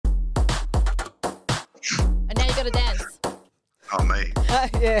got to dance. Oh, me.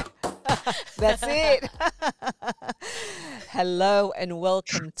 Yeah, that's it. Hello and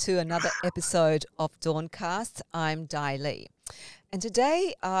welcome to another episode of Dawncast. I'm Di Lee. And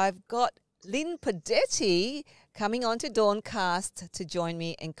today I've got Lynn Podetti coming on to Dawncast to join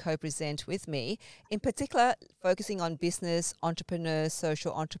me and co-present with me, in particular focusing on business, entrepreneurs,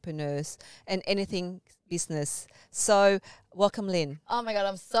 social entrepreneurs, and anything business. So welcome, Lynn. Oh my God,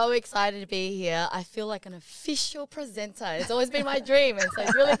 I'm so excited to be here. I feel like an official presenter. It's always been my dream, and so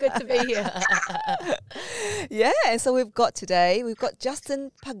it's really good to be here. Yeah, and so we've got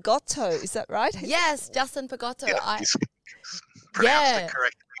Justin Pagotto, is that right? Yes, Justin Pagotto. Yeah, you pronounced it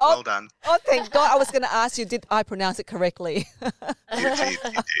correctly. Well done. Oh, thank God. I was going to ask you, did I pronounce it correctly? You did.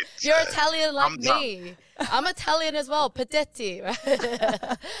 You're So, Italian like thumbs up. me. I'm Italian as well, Podetti.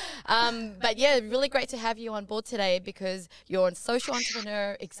 But yeah, really great to have you on board today because you're a social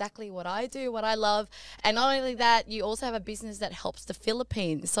entrepreneur, exactly what I do, what I love. And not only that, you also have a business that helps the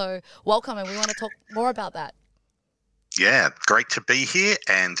Philippines. So welcome, and we want to talk more about that. Yeah, great to be here,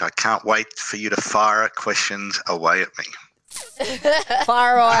 and I can't wait for you to fire questions away at me.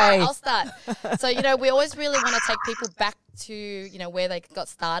 Far away. I'll start. So, we always really want to take people back to, where they got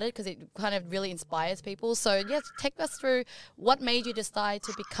started because it kind of really inspires people. So, yeah, take us through what made you decide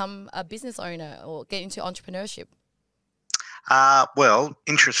to become a business owner or get into entrepreneurship. Well,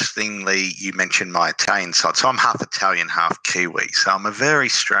 interestingly, you mentioned my Italian side. So I'm half Italian, half Kiwi. So I'm a very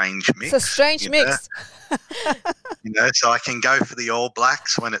strange mix. It's a strange mix. So I can go for the All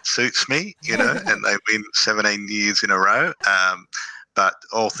Blacks when it suits me, and they win 17 years in a row. But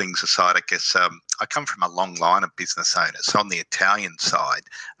all things aside, I guess I come from a long line of business owners. So on the Italian side,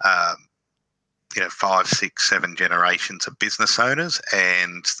 5, 6, 7 generations of business owners,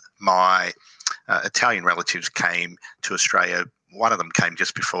 and my Italian relatives came to Australia. One of them came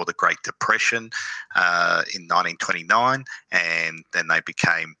just before the Great Depression in 1929, and then they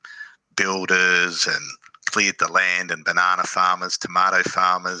became builders and cleared the land, and banana farmers, tomato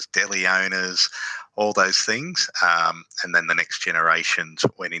farmers, deli owners, all those things. And then the next generations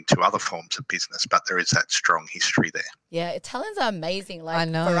went into other forms of business, but there is that strong history there. Yeah, Italians are amazing. Like I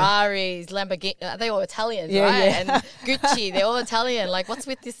know. Ferraris, Lamborghini, they're all Italians, Yeah, right? yeah. And Gucci, they're all Italian. Like, what's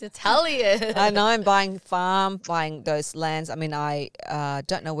with this Italian? I know I'm buying those lands. I mean, I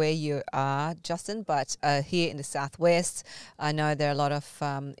don't know where you are, Justin, but here in the southwest, I know there are a lot of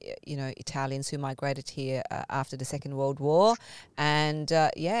Italians who migrated here after the Second World War, and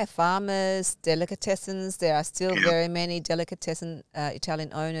farmers, delicatessens. There are still very many delicatessen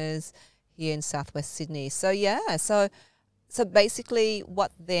Italian owners here in southwest Sydney. So so basically,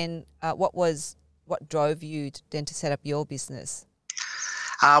 what drove you then to set up your business?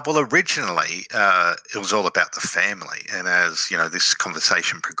 Well, originally, it was all about the family. And as, this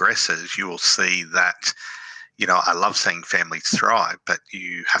conversation progresses, you will see that, I love seeing families thrive, but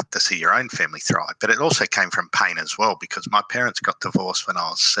you have to see your own family thrive. But it also came from pain as well, because my parents got divorced when I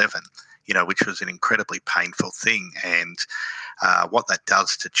was 7, which was an incredibly painful thing. And what that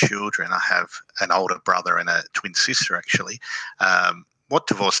does to children, I have an older brother and a twin sister, actually. What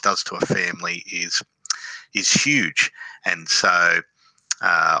divorce does to a family is huge. And so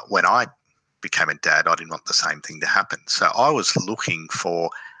when I became a dad, I didn't want the same thing to happen. So I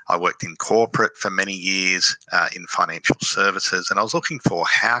worked in corporate for many years in financial services, and I was looking for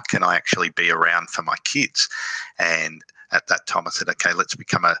how can I actually be around for my kids. And at that time I said, okay, let's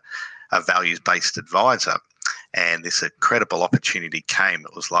become a values-based advisor. And this incredible opportunity came.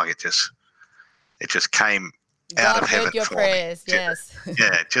 It was like it just came out God of heaven heard your for prayers, me. yes.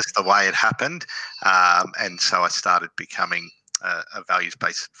 Yeah, just the way it happened. And so I started becoming a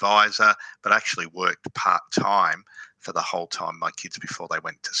values-based advisor, but actually worked part-time for the whole time my kids before they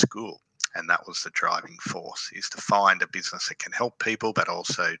went to school. And that was the driving force, is to find a business that can help people, but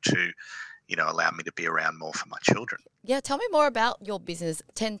also to, allow me to be around more for my children. Yeah, tell me more about your business.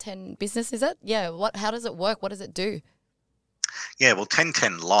 1010 business, is it? Yeah, how does it work? What does it do? Yeah, well,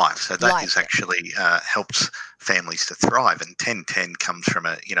 1010 Life. So that is actually helps families to thrive. And 1010 comes from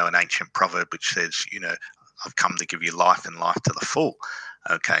an ancient proverb which says, I've come to give you life and life to the full.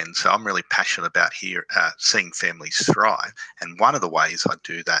 Okay, and so I'm really passionate about seeing families thrive. And one of the ways I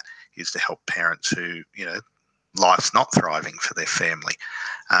do that is to help parents who, life's not thriving for their family.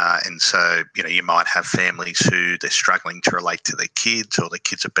 And so, you might have families who they're struggling to relate to their kids, or their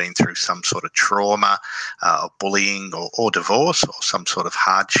kids have been through some sort of trauma, bullying or divorce or some sort of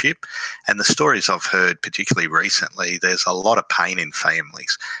hardship. And the stories I've heard, particularly recently, there's a lot of pain in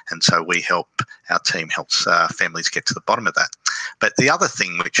families. And so our team helps families get to the bottom of that. But the other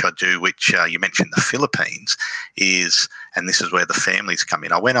thing which I do, which you mentioned the Philippines, is, and this is where the families come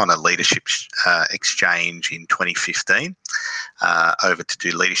in. I went on a leadership exchange in 2015 over to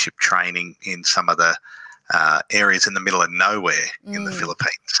do leadership training in some of the areas in the middle of nowhere in the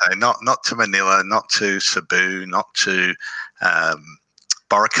Philippines. So not to Manila, not to Cebu, not to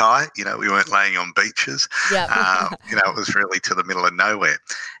Boracay. We weren't laying on beaches. It was really to the middle of nowhere.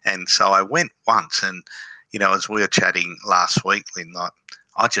 And so I went once, and as we were chatting last week, Lynn,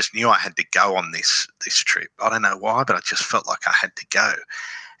 I just knew I had to go on this trip. I don't know why, but I just felt like I had to go.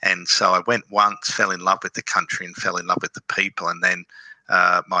 And so I went once, fell in love with the country and fell in love with the people. And then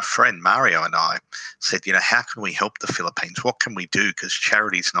my friend Mario and I said, how can we help the Philippines? What can we do? Because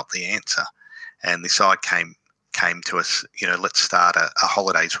charity's not the answer. And this idea came to us, let's start a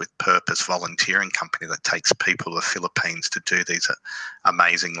Holidays with Purpose volunteering company that takes people to the Philippines to do these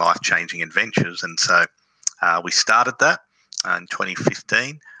amazing life-changing adventures. And so we started that in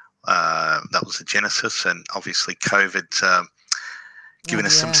 2015. That was the genesis, and obviously COVID's given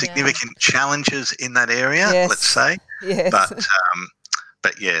us some significant challenges in that area, let's say. Yes.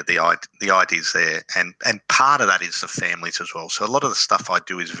 But yeah, the idea is there, and part of that is the families as well. So a lot of the stuff I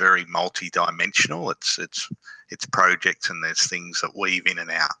do is very multi-dimensional. It's projects, and there's things that weave in and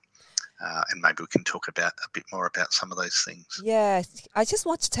out. And maybe we can talk a bit more about some of those things. Yeah, I just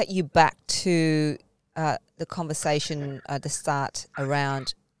want to take you back to the conversation at the start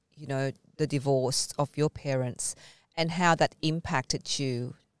around, the divorce of your parents and how that impacted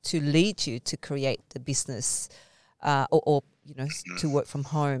you to lead you to create the business or to work from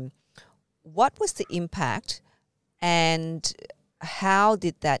home. What was the impact, and how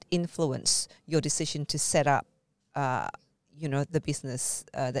did that influence your decision to set up, the business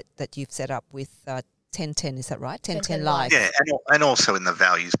that you've set up with 1010, is that right? 1010 Live. Yeah, and also in the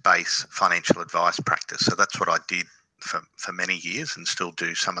values-based financial advice practice. So that's what I did for many years, and still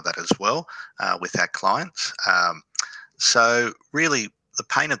do some of that as well with our clients. So really, the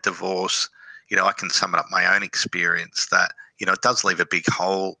pain of divorce, I can sum it up my own experience that, it does leave a big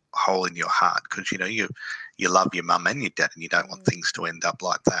hole in your heart, because, you love your mum and your dad, and you don't want things to end up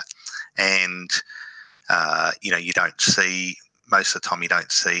like that. And, you don't see, most of the time you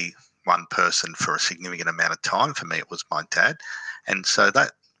don't see one person for a significant amount of time. For me, it was my dad. And so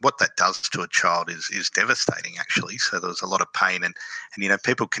what that does to a child is devastating, actually. So there was a lot of pain, and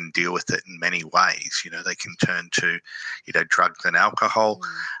people can deal with it in many ways. They can turn to, drugs and alcohol,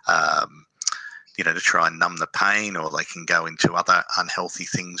 to try and numb the pain, or they can go into other unhealthy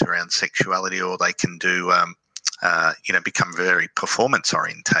things around sexuality, or they can do, become very performance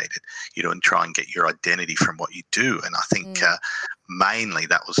orientated, and try and get your identity from what you do. And I think mainly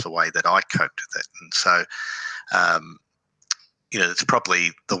that was the way that I coped with it. And so, it's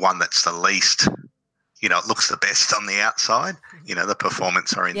probably the one that's the least, it looks the best on the outside, the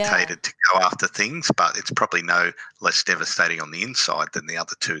performance orientated to go after things, but it's probably no less devastating on the inside than the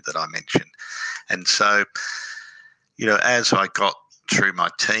other two that I mentioned. And so, as I got through my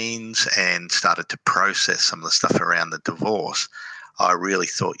teens and started to process some of the stuff around the divorce, I really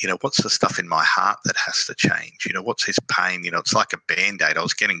thought, what's the stuff in my heart that has to change? What's this pain? It's like a Band-Aid. I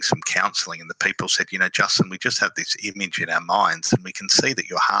was getting some counselling, and the people said, Justin, we just have this image in our minds, and we can see that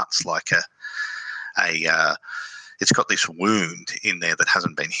your heart's like it's got this wound in there that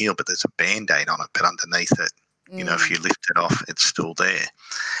hasn't been healed, but there's a Band-Aid on it, but underneath it, if you lift it off, it's still there.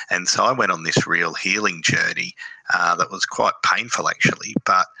 And so I went on this real healing journey that was quite painful, actually,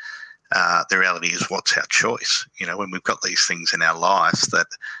 but the reality is, what's our choice? When we've got these things in our lives that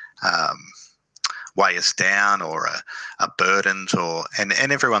weigh us down, or are burdens, and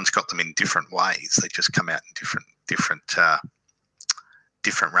everyone's got them in different ways. They just come out in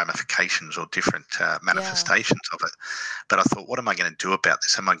different ramifications, or different manifestations of it. But I thought, what am I going to do about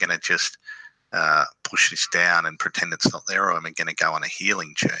this? Am I going to just push this down and pretend it's not there, or am I going to go on a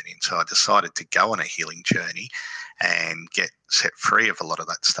healing journey? And so I decided to go on a healing journey and get set free of a lot of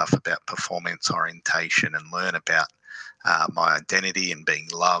that stuff about performance orientation, and learn about my identity and being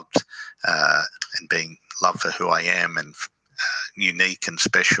loved, and being loved for who I am, and unique and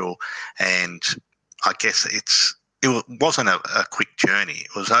special. And I guess it wasn't a quick journey.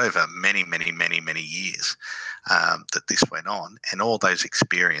 It was over many, many, many, many years that this went on. And all those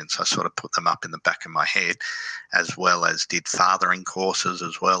experiences, I sort of put them up in the back of my head, as well as did fathering courses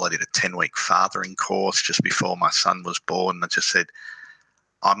as well. I did a 10-week fathering course just before my son was born. And I just said,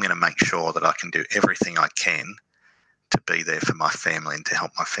 I'm going to make sure that I can do everything I can to be there for my family and to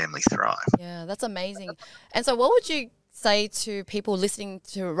help my family thrive. Yeah, that's amazing. And so what would you say to people listening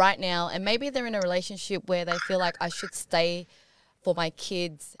to right now, and maybe they're in a relationship where they feel like I should stay for my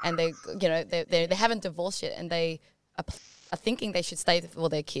kids, and they haven't divorced yet, and they are thinking they should stay for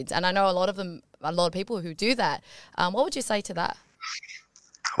their kids. And I know a lot of people who do that. What would you say to that?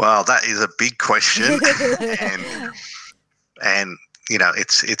 Well, that is a big question, and you know,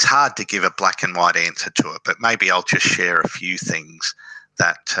 it's hard to give a black and white answer to it. But maybe I'll just share a few things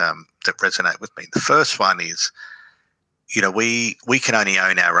that that resonate with me. The first one is, you know, we can only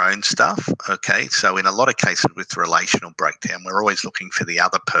own our own stuff. Okay, so in a lot of cases with relational breakdown, we're always looking for the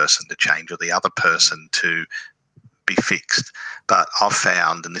other person to change or the other person to be fixed. But I've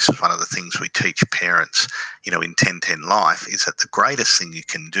found, and this is one of the things we teach parents, you know, in 10-10 Life, is that the greatest thing you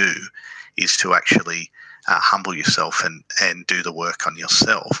can do is to actually humble yourself and do the work on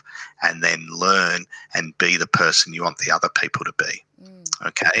yourself, and then learn and be the person you want the other people to be.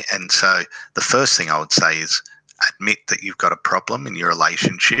 Okay, and so the first thing I would say is admit that you've got a problem in your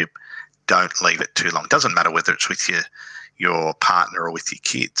relationship. Don't leave it too long. Doesn't matter whether it's with your partner or with your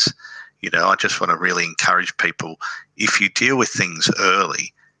kids. You know, I just want to really encourage people, if you deal with things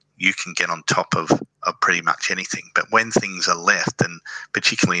early, you can get on top of pretty much anything. But when things are left, and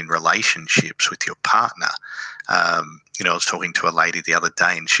particularly in relationships with your partner, you know, I was talking to a lady the other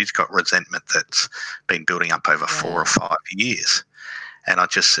day, and she's got resentment that's been building up over 4 or 5 years. And I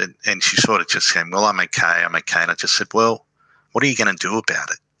just said, and she sort of just said, well, I'm okay. And I just said, well, what are you going to do about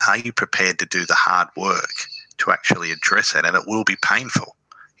it? Are you prepared to do the hard work to actually address it? And it will be painful,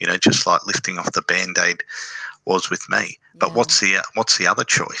 you know, just like lifting off the Band-Aid was with me. But what's the other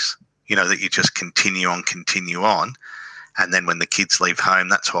choice? You know, that you just continue on. And then when the kids leave home,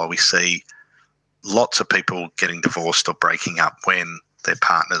 that's why we see lots of people getting divorced or breaking up when their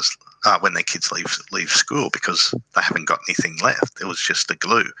partners, when their kids leave school, because they haven't got anything left. It was just the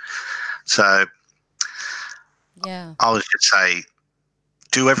glue. So I would just say,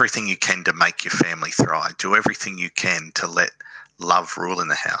 do everything you can to make your family thrive. Do everything you can to let love rule in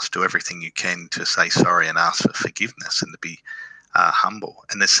the house. Do everything you can to say sorry and ask for forgiveness and to be humble.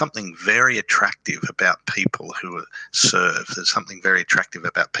 And there's something very attractive about people who serve. There's something very attractive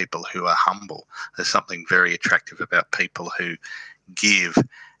about people who are humble. There's something very attractive about people who give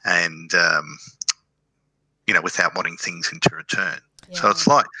and, you know, without wanting things into return. So it's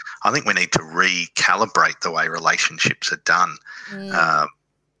like, I think we need to recalibrate the way relationships are done. And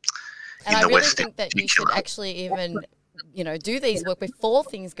I really think that you should actually even, you know, do these work before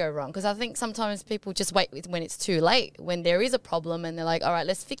things go wrong, because I think sometimes people just wait when it's too late, when there is a problem and they're like, all right,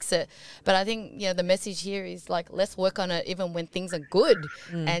 let's fix it. But I think, you know, the message here is like, let's work on it even when things are good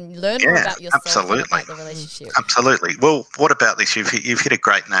and learn more about yourself and about the relationship. Absolutely. Well, what about this? You've hit a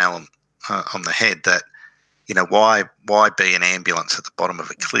great nail on the head that, you know, why be an ambulance at the bottom of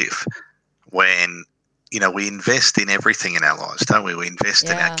a cliff when, you know, we invest in everything in our lives, don't we? We invest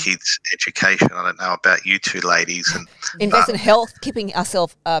in our kids' education. I don't know about you two ladies. And invest in health, keeping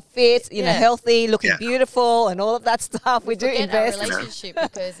ourselves fit, you know, healthy, looking beautiful and all of that stuff. We do invest. Our relationship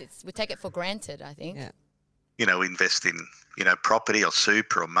because we take it for granted, I think. You know, invest in, you know, property or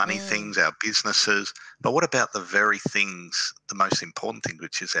super or money things, our businesses. But what about the very things, the most important thing,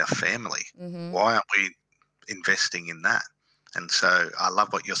 which is our family? Why aren't we investing in that? And so I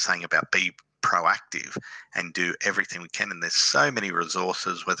love what you're saying about be proactive and do everything we can. And there's so many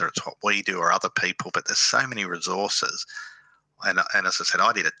resources, whether it's what we do or other people, but there's so many resources. And as I said,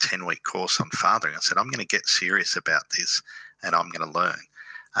 I did a 10-week course on fathering. I said, I'm going to get serious about this and I'm going to learn.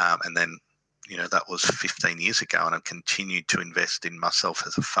 And then, you know, that was 15 years ago, and I've continued to invest in myself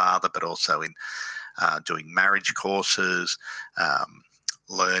as a father, but also in doing marriage courses,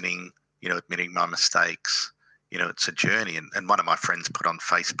 learning, you know, admitting my mistakes. You know, it's a journey. And one of my friends put on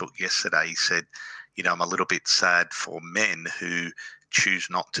Facebook yesterday, he said, you know, I'm a little bit sad for men who choose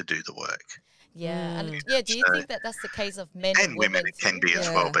not to do the work. And do you think that that's the case of men and women? It can be as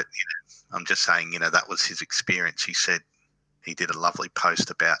well, but, you know, I'm just saying, you know, that was his experience. He said he did a lovely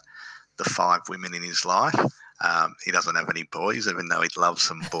post about the 5 women in his life. He doesn't have any boys, even though he'd love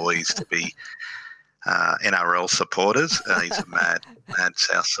some boys to be NRL supporters. He's a mad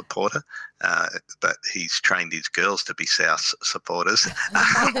South supporter, but he's trained his girls to be South supporters.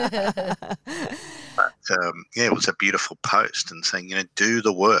 But it was a beautiful post and saying, you know, do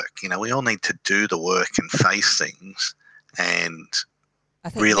the work. You know, we all need to do the work and face things and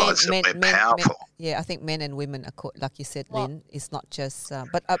realise that we're powerful. I think men and women are, like you said, Lynn, it's not just,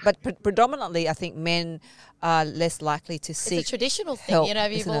 but predominantly I think men are less likely to seek It's a traditional thing, help, you know.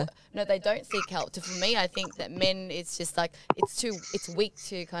 People, no, they don't seek help. For me, I think that men, it's just like it's weak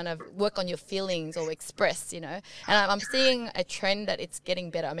to kind of work on your feelings or express, you know. And I'm seeing a trend that it's getting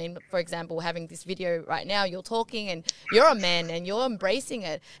better. I mean, for example, having this video right now, you're talking and you're a man and you're embracing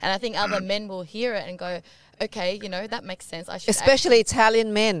it, and I think other men will hear it and go, okay, you know, that makes sense. I should especially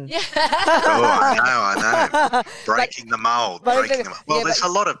Italian men. Yeah. I know. Breaking the mold. but- Breaking the mold. Well, yeah, there's but-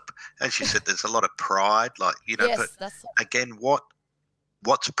 a lot of, as you said, there's a lot of pride. Like, Yes, but that's again,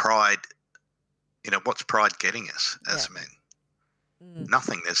 what's pride? What's pride getting us as men?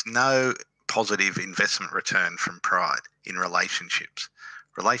 Nothing. There's no positive investment return from pride in relationships.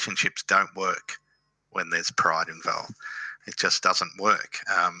 Relationships don't work when there's pride involved. It just doesn't work.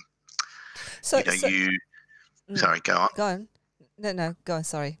 Sorry, go on. Go on. No, go on.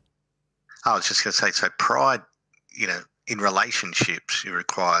 Sorry. I was just going to say, so pride, in relationships, it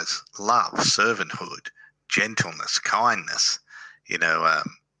requires love, servanthood, gentleness, kindness,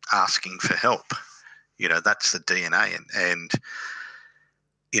 asking for help. That's the DNA. And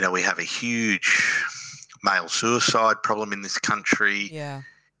we have a huge male suicide problem in this country. Yeah.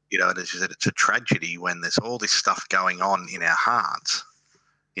 And as you said, it's a tragedy when there's all this stuff going on in our hearts,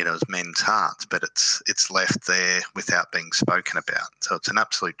 as men's hearts, but it's left there without being spoken about. So it's an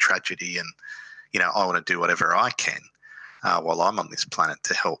absolute tragedy. And, I want to do whatever I can while I'm on this planet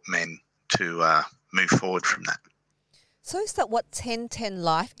to help men to move forward from that. So is that what 1010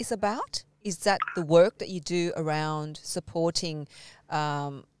 Life is about? Is that the work that you do around supporting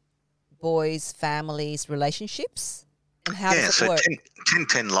boys, families, relationships? And how does it work?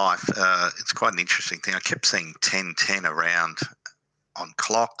 1010 Life, it's quite an interesting thing. I kept seeing 1010 around on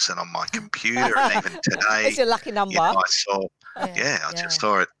clocks and on my computer, and even today. It's your lucky number. I saw, I just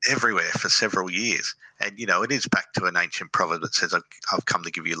saw it everywhere for several years. And, it is back to an ancient proverb that says, I've come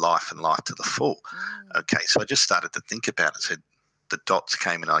to give you life and life to the full. Okay, so I just started to think about it. So the dots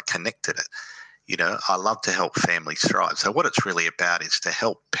came and I connected it. I love to help families thrive. So what it's really about is to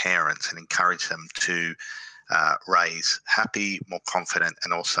help parents and encourage them to raise happy, more confident,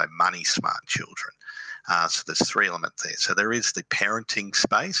 and also money smart children. So there's three elements there. So there is the parenting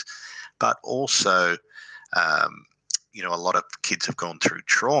space, but also, a lot of kids have gone through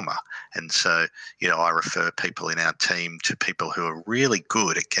trauma. And so, I refer people in our team to people who are really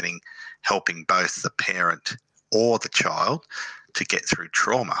good at helping both the parent or the child to get through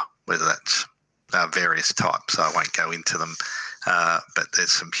trauma, whether that's various types. I won't go into them, but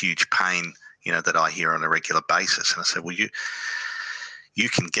there's some huge pain, that I hear on a regular basis. And I said, well, you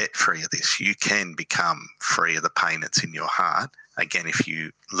can get free of this. You can become free of the pain that's in your heart, again, if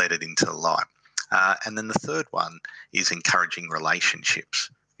you let it into the light. And then the third one is encouraging relationships.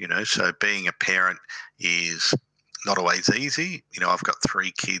 So being a parent is not always easy. I've got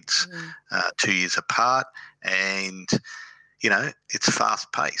 3 kids, 2 years apart, and it's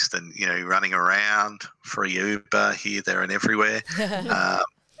fast paced and, running around, free Uber here, there and everywhere.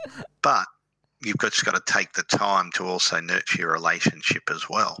 But you've just got to take the time to also nurture your relationship as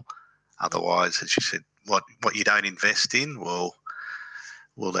well. Otherwise, as you said, what you don't invest in will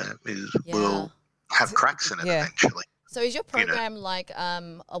have cracks in it eventually. So is your program like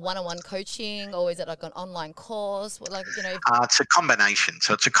a one-on-one coaching, or is it like an online course? It's a combination.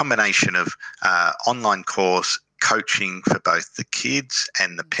 So it's a combination of online course, coaching for both the kids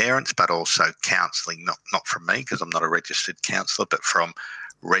and the parents, but also counselling, not from me because I'm not a registered counsellor, but from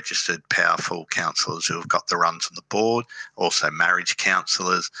registered powerful counsellors who have got the runs on the board, also marriage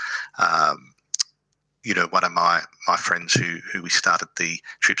counsellors. One of my friends who we started the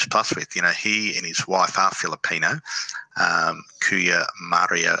Trips Plus with, he and his wife are Filipino, Kuya,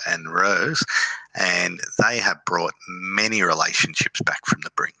 Mario and Rose, and they have brought many relationships back from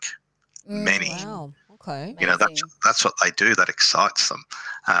the brink. Many. Wow. Okay. That's what they do. That excites them.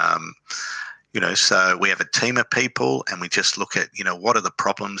 So we have a team of people and we just look at, what are the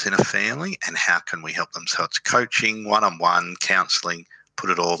problems in a family and how can we help them? So it's coaching, one-on-one, counselling, put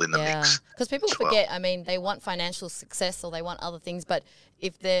it all in the mix. Because people forget, they want financial success or they want other things, but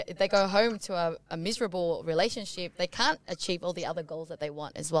if they go home to a miserable relationship, they can't achieve all the other goals that they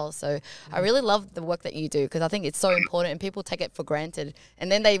want as well. So I really love the work that you do because I think it's so important and people take it for granted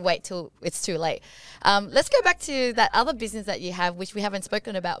and then they wait till it's too late. Let's go back to that other business that you have, which we haven't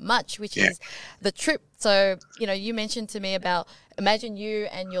spoken about much, which is the trip. So, you mentioned to me about imagine you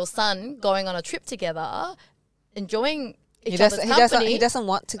and your son going on a trip together, enjoying He doesn't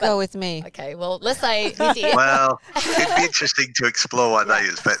want to go with me. Okay, well, let's say he did. Well, it'd be interesting to explore what that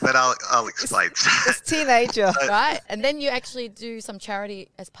is, but I'll explain. It's teenager. Right? And then you actually do some charity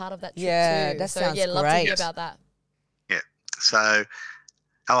as part of that trip too. That sounds great. Love to hear about that. Yeah. So,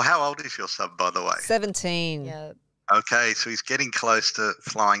 how old is your son, by the way? 17. Yeah. Okay, so he's getting close to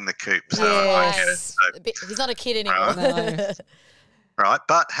flying the coop. So yes. He's not a kid anymore. No. Right,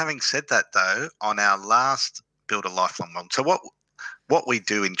 but having said that, though, on our last Build a Lifelong Bond. So what we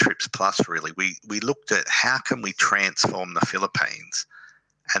do in Trips Plus, really, we looked at how can we transform the Philippines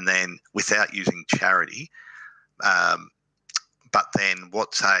and then without using charity, but then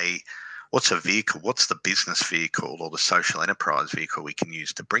what's a what's a vehicle? What's the business vehicle or the social enterprise vehicle we can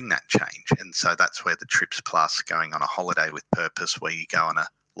use to bring that change? And so that's where the Trips Plus, going on a holiday with purpose, where you go on a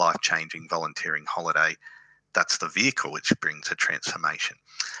life-changing volunteering holiday, that's the vehicle which brings a transformation.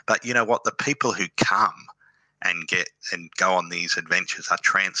 But you know what? The people who come and go on these adventures are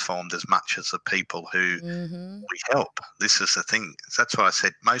transformed as much as the people who we help. This is the thing. That's why I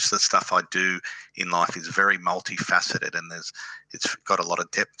said most of the stuff I do in life is very multifaceted, and it's got a lot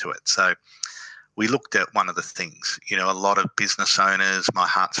of depth to it. So we looked at one of the things, you know, a lot of business owners, my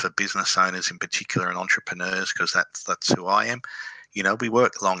heart's for business owners in particular and entrepreneurs, because that's who I am. You know, we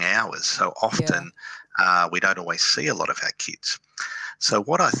work long hours, so often we don't always see a lot of our kids. So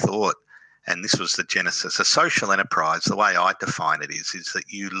what I thought, and this was the genesis, a social enterprise, the way I define it is that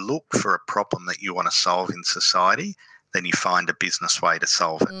you look for a problem that you want to solve in society, then you find a business way to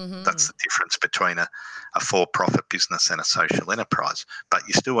solve it. That's the difference between a for-profit business and a social enterprise. But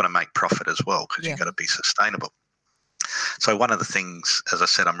you still want to make profit as well, because you've got to be sustainable. So one of the things, as I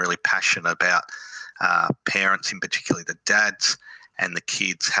said, I'm really passionate about parents, in particular the dads and the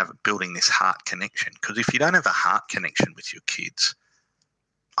kids, building this heart connection. Because if you don't have a heart connection with your kids,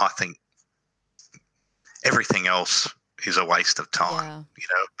 I think everything else is a waste of time, you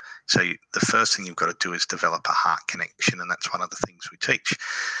know. So the first thing you've got to do is develop a heart connection, and that's one of the things we teach.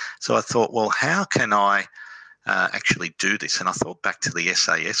 So I thought, well, how can I actually do this? And I thought back to the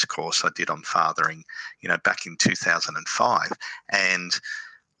SAS course I did on fathering, you know, back in 2005. And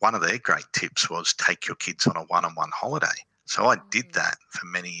one of their great tips was take your kids on a one-on-one holiday. So I did that for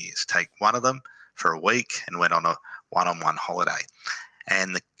many years, take one of them for a week and went on a one-on-one holiday.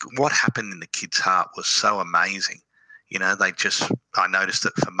 And what happened in the kids' heart was so amazing. You know, I noticed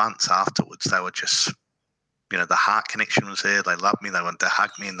that for months afterwards, they were just, you know, the heart connection was there. They loved me. They wanted to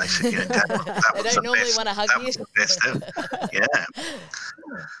hug me. And they said, you know, Dad, that was the best. Want to hug you. Was the best ever. Yeah.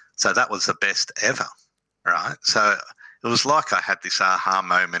 So that was the best ever, right? So it was like I had this aha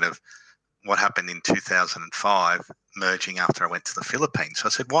moment of what happened in 2005 merging after I went to the Philippines. So I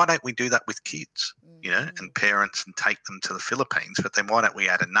said, why don't we do that with kids, you know, and parents, and take them to the Philippines? But then why don't we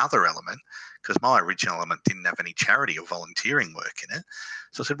add another element? Because my original element didn't have any charity or volunteering work in it.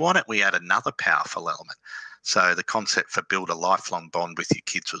 So I said, why don't we add another powerful element? So the concept for build a lifelong bond with your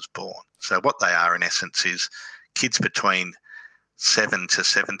kids was born. So what they are in essence is kids between 7 to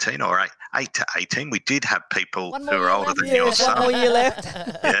 17 or 8 to 18. We did have people who are older than your son. 1 more year left.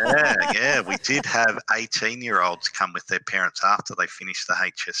 Yeah. We did have 18-year-olds come with their parents after they finished the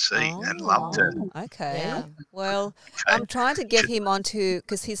HSC and loved it. Okay. Yeah. Well, I'm trying to get him onto,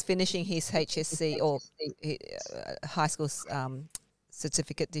 because he's finishing his HSC or high school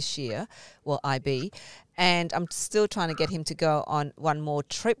certificate this year, well, IB, and I'm still trying to get him to go on one more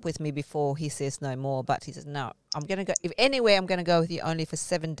trip with me before he says no more. But he says, no, I'm going to go, if anywhere, I'm going to go with you only for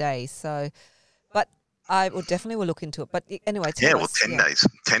 7 days. So, but I will definitely look into it. But anyway, 10 days.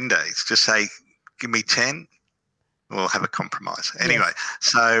 10 days. Just say, give me 10. We'll have a compromise. Anyway,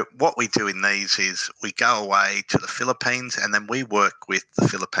 So what we do in these is we go away to the Philippines, and then we work with the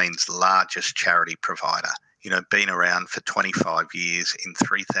Philippines' largest charity provider. You know, been around for 25 years in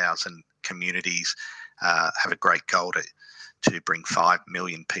 3,000 communities, have a great goal to bring 5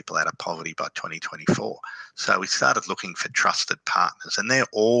 million people out of poverty by 2024. So we started looking for trusted partners, and they're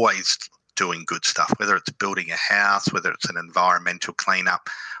always doing good stuff, whether it's building a house, whether it's an environmental cleanup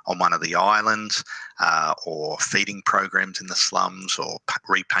on one of the islands, or feeding programs in the slums, or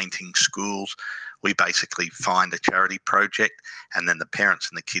repainting schools. We basically find a charity project, and then the parents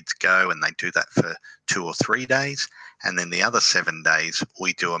and the kids go, and they do that for 2 or 3 days. And then the other 7 days,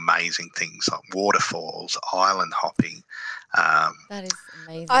 we do amazing things like waterfalls, island hopping. That is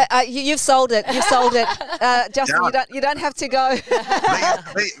amazing. You've sold it. You've sold it, Justin. You don't have to go.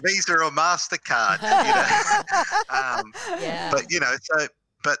 Visa or MasterCard. You know? But you know,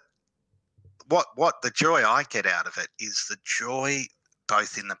 what the joy I get out of it is the joy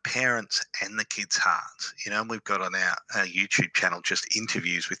both in the parents and the kids' hearts. You know, and we've got on our YouTube channel just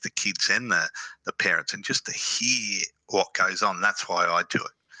interviews with the kids and the parents, and just to hear what goes on. That's why I do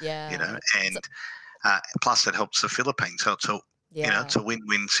it. Yeah. You know, and plus it helps the Philippines. So it's a you know, it's a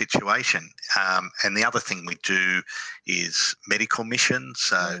win-win situation. And the other thing we do is medical missions.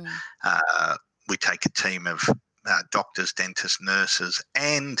 So we take a team of doctors, dentists, nurses,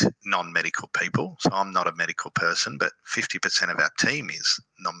 and non-medical people. So I'm not a medical person, but 50% of our team is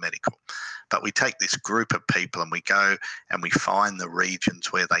non-medical. But we take this group of people and we go and we find the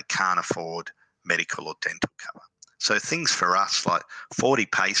regions where they can't afford medical or dental cover. So things for us like 40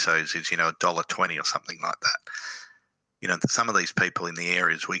 pesos is, you know, $1.20 or something like that. You know, some of these people in the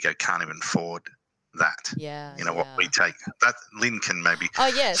areas we go can't even afford that. Yeah. What we take. That Lynn can maybe Oh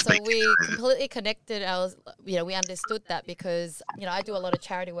yeah, so speak we to. completely connected. We understood that because I do a lot of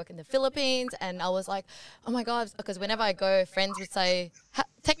charity work in the Philippines, and I was like, oh my god, because whenever I go, friends would say,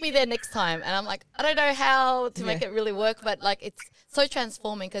 "Take me there next time," and I'm like, I don't know how to make it really work, but like it's so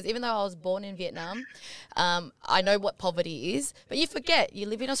transforming because even though I was born in Vietnam, I know what poverty is, but you forget you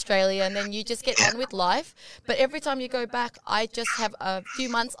live in Australia, and then you just get on with life. But every time you go back, I just have a few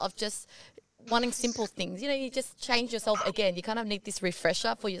months of just wanting simple things. You just change yourself again. You kind of need this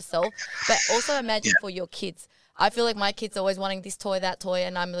refresher for yourself, but also imagine for your kids. I feel like my kids are always wanting this toy, that toy,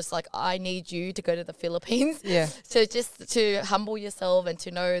 and I'm just like, I need you to go to the Philippines. Yeah. So just to humble yourself and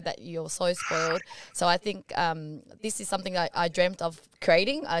to know that you're so spoiled. So I think this is something I dreamt of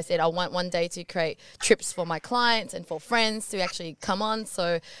creating. I said I want one day to create trips for my clients and for friends to actually come on.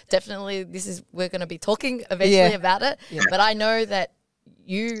 So definitely we're going to be talking eventually about it. Yeah. But I know that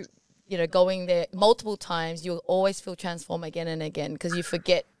going there multiple times, you'll always feel transformed again and again because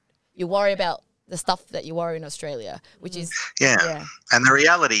you worry about the stuff that you worry in Australia, which is... Yeah. And the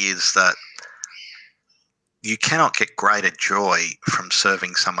reality is that you cannot get greater joy from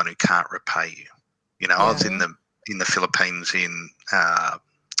serving someone who can't repay you. I was in the Philippines in I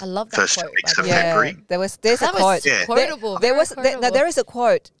love that first quote, weeks of February. There's a quote. Quotable. There is a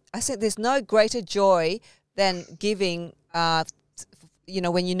quote. I said there's no greater joy than giving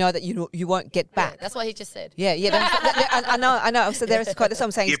when you know that you won't get back. That's what he just said. Yeah. I know. So there is a quote. That's what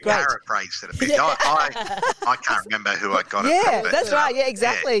I'm saying. You It's great. paraphrased it a bit. I can't remember who I got it from. Yeah, that's right. Yeah,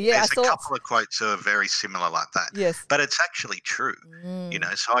 exactly. Yeah, there's a couple of quotes that are very similar like that. Yes. But it's actually true.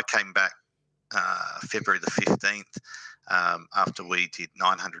 So I came back February the 15th after we did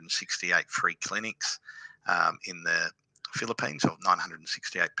 968 free clinics in the Philippines, or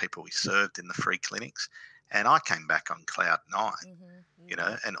 968 people we served in the free clinics. And I came back on cloud 9,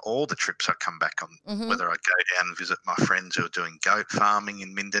 and all the trips I come back on, whether I go down and visit my friends who are doing goat farming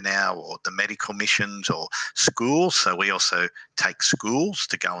in Mindanao, or the medical missions, or schools. So we also take schools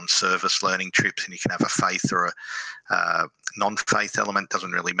to go on service learning trips, and you can have a faith or a non-faith element,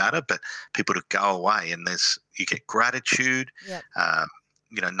 doesn't really matter, but people to go away, and you get gratitude. Yep.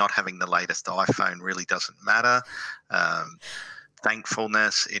 Not having the latest iPhone really doesn't matter.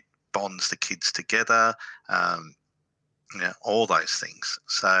 Thankfulness, it bonds the kids together, all those things.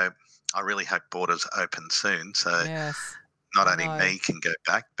 So I really hope borders open soon. So not only me can go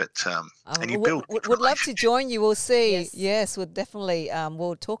back, but and you build. Would love to join you. We'll see. Yes, we'll definitely.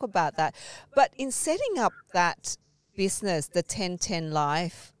 We'll talk about that. But in setting up that business, the 1010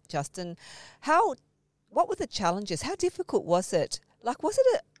 Life, Justin, what were the challenges? How difficult was it? Like, was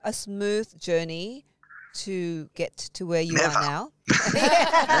it a smooth journey to get to where you are now?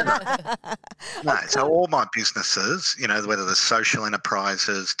 No, so all my businesses, whether the social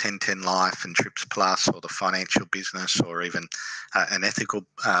enterprises, 1010 Life and Trips Plus, or the financial business, or even an ethical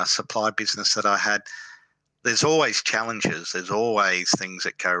supply business that I had, there's always challenges. There's always things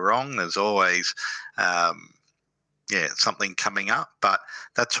that go wrong. There's always something coming up. But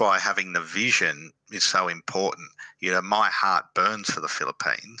that's why having the vision is so important. My heart burns for the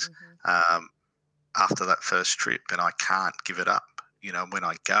Philippines. After that first trip, and I can't give it up. When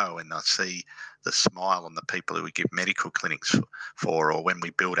I go and I see the smile on the people who we give medical clinics for, or when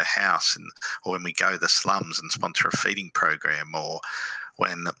we build a house, or when we go to the slums and sponsor a feeding program, or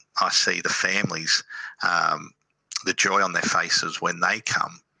when I see the families, the joy on their faces when they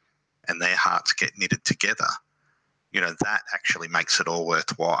come and their hearts get knitted together, that actually makes it all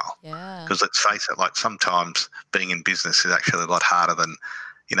worthwhile. Yeah. Because let's face it, like sometimes being in business is actually a lot harder than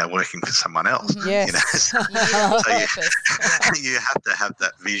working for someone else. Yes. So you have to have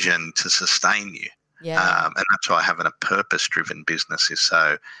that vision to sustain you. Yeah. And that's why having a purpose-driven business is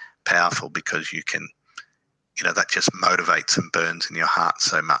so powerful, because you can, that just motivates and burns in your heart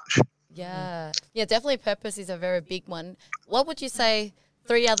so much. Yeah. Yeah, definitely purpose is a very big one. What would you say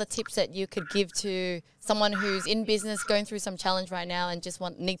 3 other tips that you could give to someone who's in business, going through some challenge right now, and just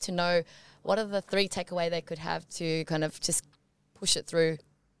need to know what are the 3 takeaway they could have to kind of just push it through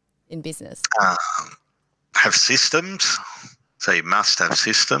in business? Have systems. So you must have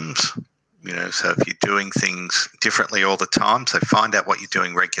systems. So if you're doing things differently all the time, so find out what you're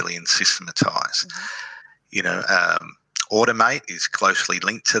doing regularly and systematize. Automate is closely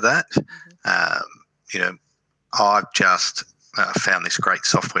linked to that. I've just found this great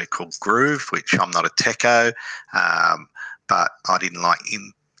software called Groove, which I'm not a techo, but I didn't like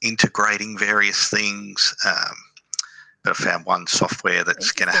integrating various things. But I found one software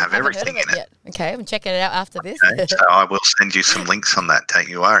that's going to have everything in it. Okay, I'm checking it out after this. Okay, so I will send you some links on that, don't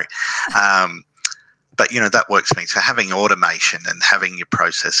you worry. but, that works for me. So having automation and having your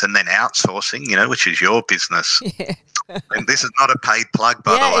process, and then outsourcing, which is your business. Yeah. And this is not a paid plug,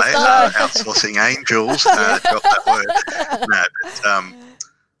 by Yeah, the it's way. not. Outsourcing angels, drop that word. No,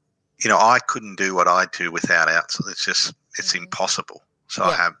 but, I couldn't do what I do without outsourcing. It's impossible. So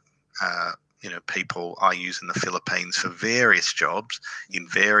I have, people I use in the Philippines for various jobs in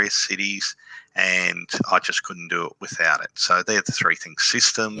various cities, and I just couldn't do it without it. So they're the three things: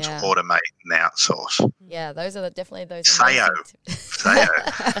 systems, automate, and outsource. Yeah, those are definitely those. Sayo. Sayo.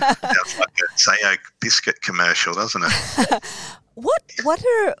 Sounds like a Sayo biscuit commercial, doesn't it?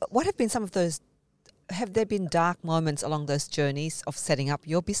 What have been some of those? Have there been dark moments along those journeys of setting up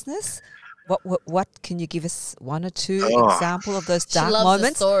your business? What can you give us one or two example of those dark she loves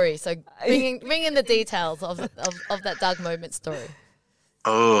moments? The story, so bring in the details of that dark moment story.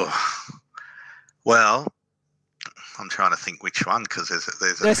 Oh, well, I'm trying to think which one, because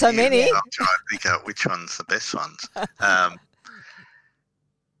there's so many. I'm trying to think out which one's the best ones. I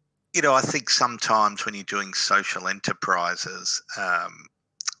think sometimes when you're doing social enterprises,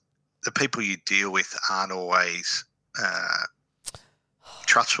 the people you deal with aren't always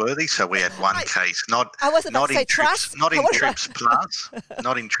trustworthy. So we had one case, not in Trips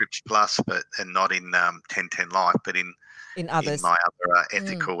Plus, but and not in 1010 Life, but in others. In my other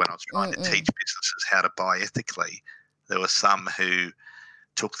ethical, when I was trying to teach businesses how to buy ethically, there were some who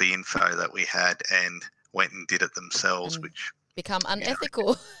took the info that we had and went and did it themselves, which become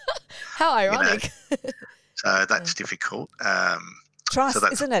unethical. How ironic. So that's difficult. Trust,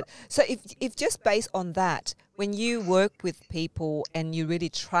 isn't it? So if just based on that, when you work with people and you really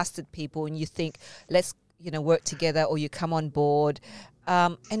trusted people and you think, let's work together, or you come on board,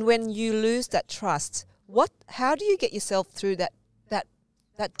 and when you lose that trust, how do you get yourself through that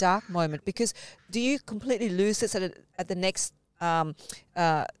dark moment? Because do you completely lose this at the next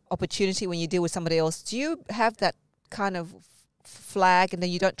opportunity when you deal with somebody else? Do you have that kind of flag and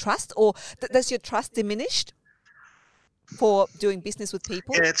then you don't trust, or does your trust diminished for doing business with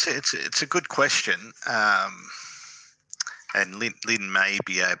people? Yeah, it's a good question. And Lynn may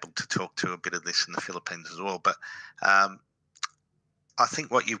be able to talk to a bit of this in the Philippines as well. But I think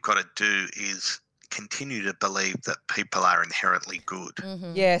what you've got to do is continue to believe that people are inherently good.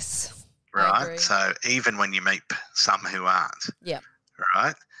 Mm-hmm. Yes. Right? So even when you meet some who aren't. Yeah.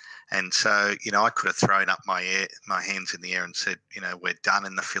 Right? And so, I could have thrown up my hands in the air and said, we're done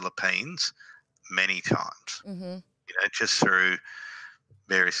in the Philippines many times. Mm-hmm. Just through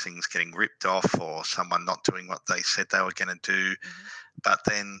various things getting ripped off or someone not doing what they said they were going to do. Mm-hmm. But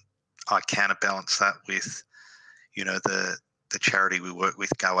then I counterbalance that with, the charity we work with,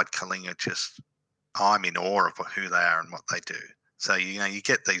 Gawad Kalinga, I'm in awe of who they are and what they do. So, you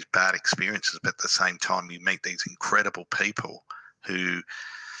get these bad experiences, but at the same time you meet these incredible people who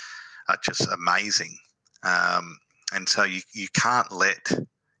are just amazing. And so you can't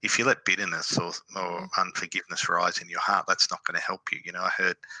if you let bitterness or unforgiveness rise in your heart, that's not going to help you. I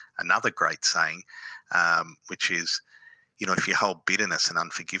heard another great saying, which is, if you hold bitterness and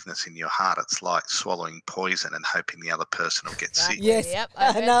unforgiveness in your heart, it's like swallowing poison and hoping the other person will get sick. Yes. Yep.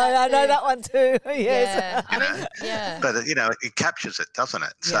 I know that one too. Yes. Yeah. But, it captures it, doesn't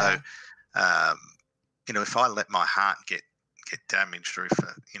it? Yeah. So, if I let my heart get damaged, or if,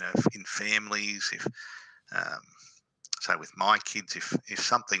 in families, so with my kids, if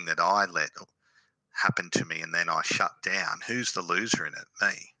something that I let happen to me and then I shut down, who's the loser in it?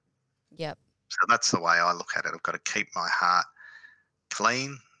 Me. Yep. So that's the way I look at it. I've got to keep my heart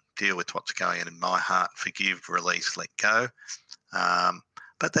clean, deal with what's going on in my heart, forgive, release, let go.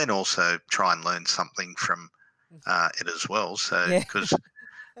 But then also try and learn something from it as well. So because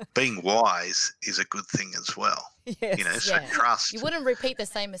being wise is a good thing as well. Yes. So trust. You wouldn't repeat the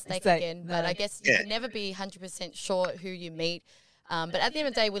same mistake again, but I guess you can never be 100% sure who you meet. But at the end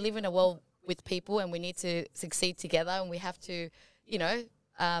of the day, we live in a world with people and we need to succeed together, and we have to,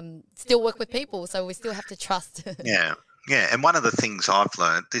 still work with people. So we still have to trust. Yeah. And one of the things I've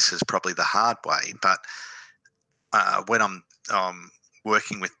learned, this is probably the hard way, but when I'm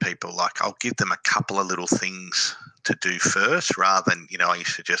working with people, like I'll give them a couple of little things to do first, rather than, I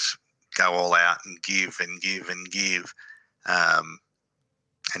used to just go all out and give and give and give. And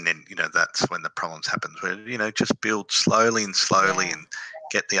then, that's when the problems happen, where, just build slowly and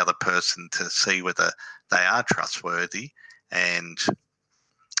get the other person to see whether they are trustworthy. And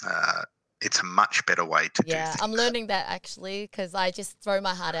it's a much better way to do things. I'm learning that actually, because I just throw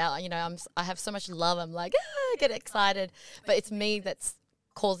my heart out. I have so much love. I'm like, I get excited. But it's me that's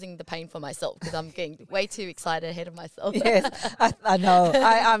causing the pain for myself because I'm getting way too excited ahead of myself. Yes, I know.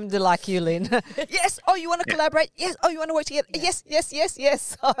 I'm like you, Lynn. Yes. Oh, you want to collaborate? Yes. Oh, you want to work together? Yes, yes, yes,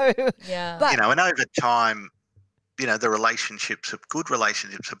 yes. So, Yeah. But, and over time, the good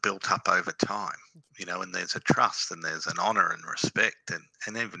relationships are built up over time, and there's a trust and there's an honor and respect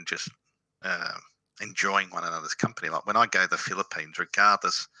and even just enjoying one another's company. Like when I go to the Philippines,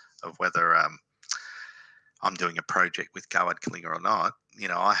 regardless of whether I'm doing a project with Gawad Kalinga or not,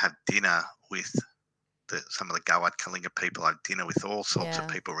 I have dinner with some of the Gawad Kalinga people. I have dinner with all sorts of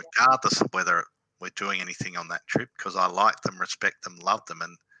people, regardless of whether we're doing anything on that trip, because I like them, respect them, love them,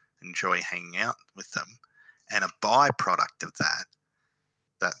 and enjoy hanging out with them. And a byproduct of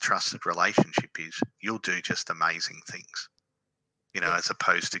that trusted relationship is you'll do just amazing things, as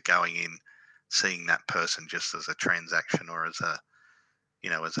opposed to going in, seeing that person just as a transaction or as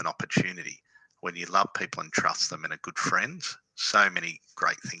as an opportunity. When you love people and trust them and are good friends, so many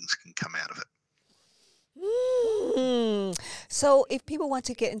great things can come out of it. So if people want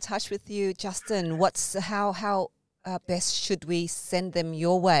to get in touch with you, Justin, how best should we send them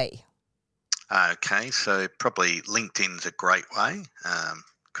your way? Okay, so probably LinkedIn's a great way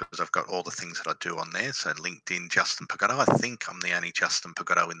because I've got all the things that I do on there. So LinkedIn, Justin Pagotto. I think I'm the only Justin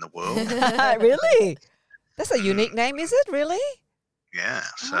Pagotto in the world. Really? That's a unique name, is it? Really? Yeah.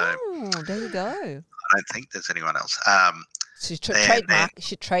 So there you go. I don't think there's anyone else. Should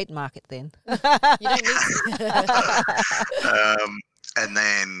trademark it then. You don't need to. And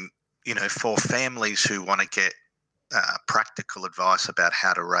then, for families who want to get practical advice about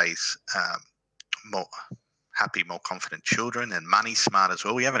how to raise more happy, more confident children, and money smart as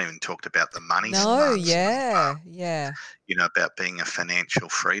well. We haven't even talked about the money smart. Yeah. About being a financial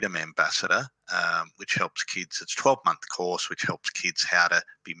freedom ambassador, which helps kids. It's a 12-month course which helps kids how to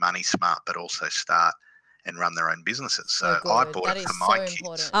be money smart, but also start and run their own businesses. So I bought it for my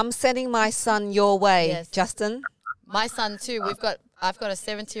kids. I'm sending my son your way, Justin. My son too. I've got a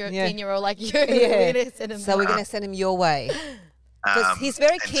 17-year-old like you. Yeah. So we're going to send him your way. Because he's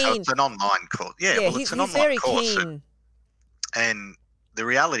very keen. So it's an online course. It's an online course. And the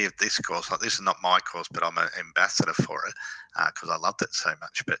reality of this course, like this is not my course, but I'm an ambassador for it because I loved it so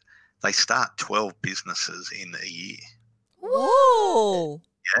much. But they start 12 businesses in a year. Whoa.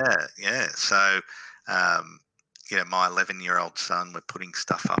 Yeah. So, my 11-year-old son, we're putting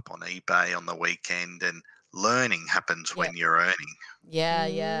stuff up on eBay on the weekend, and learning happens when you're earning.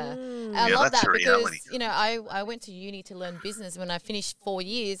 Yeah. I love that reality. because, I went to uni to learn business. When I finished 4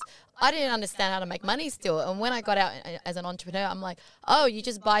 years, I didn't understand how to make money still. And when I got out as an entrepreneur, I'm like, oh, you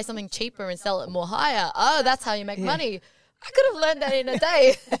just buy something cheaper and sell it more higher. Oh, that's how you make money. I could have learned that in a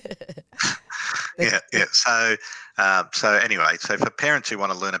day. Yeah. So anyway, so for parents who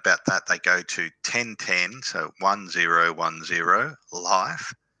want to learn about that, they go to 1010, so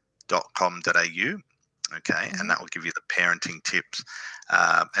 1010life.com.au. Okay, and that will give you the parenting tips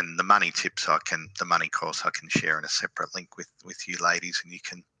and the money tips. The money course I can share in a separate link with you ladies, and you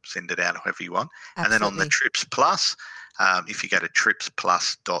can send it out however you want. Absolutely. And then on the Trips Plus, if you go to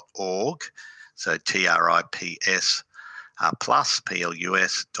tripsplus.org, so TRIPS plus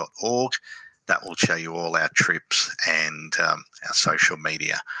PLUS.org, that will show you all our trips and our social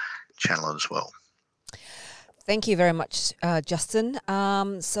media channel as well. Thank you very much, Justin.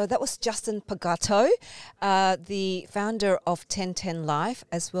 So that was Justin Pagotto, the founder of 1010 Life,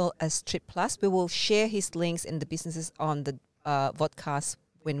 as well as Trip Plus. We will share his links in the businesses on the podcast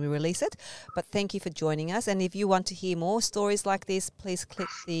when we release it. But thank you for joining us. And if you want to hear more stories like this, please click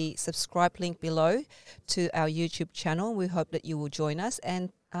the subscribe link below to our YouTube channel. We hope that you will join us.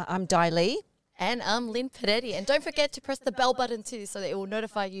 And I'm Dai Lee. And I'm Lynn Peretti. And don't forget to press the bell button too so that it will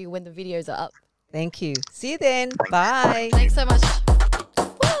notify you when the videos are up. Thank you. See you then. Bye. Thanks so much.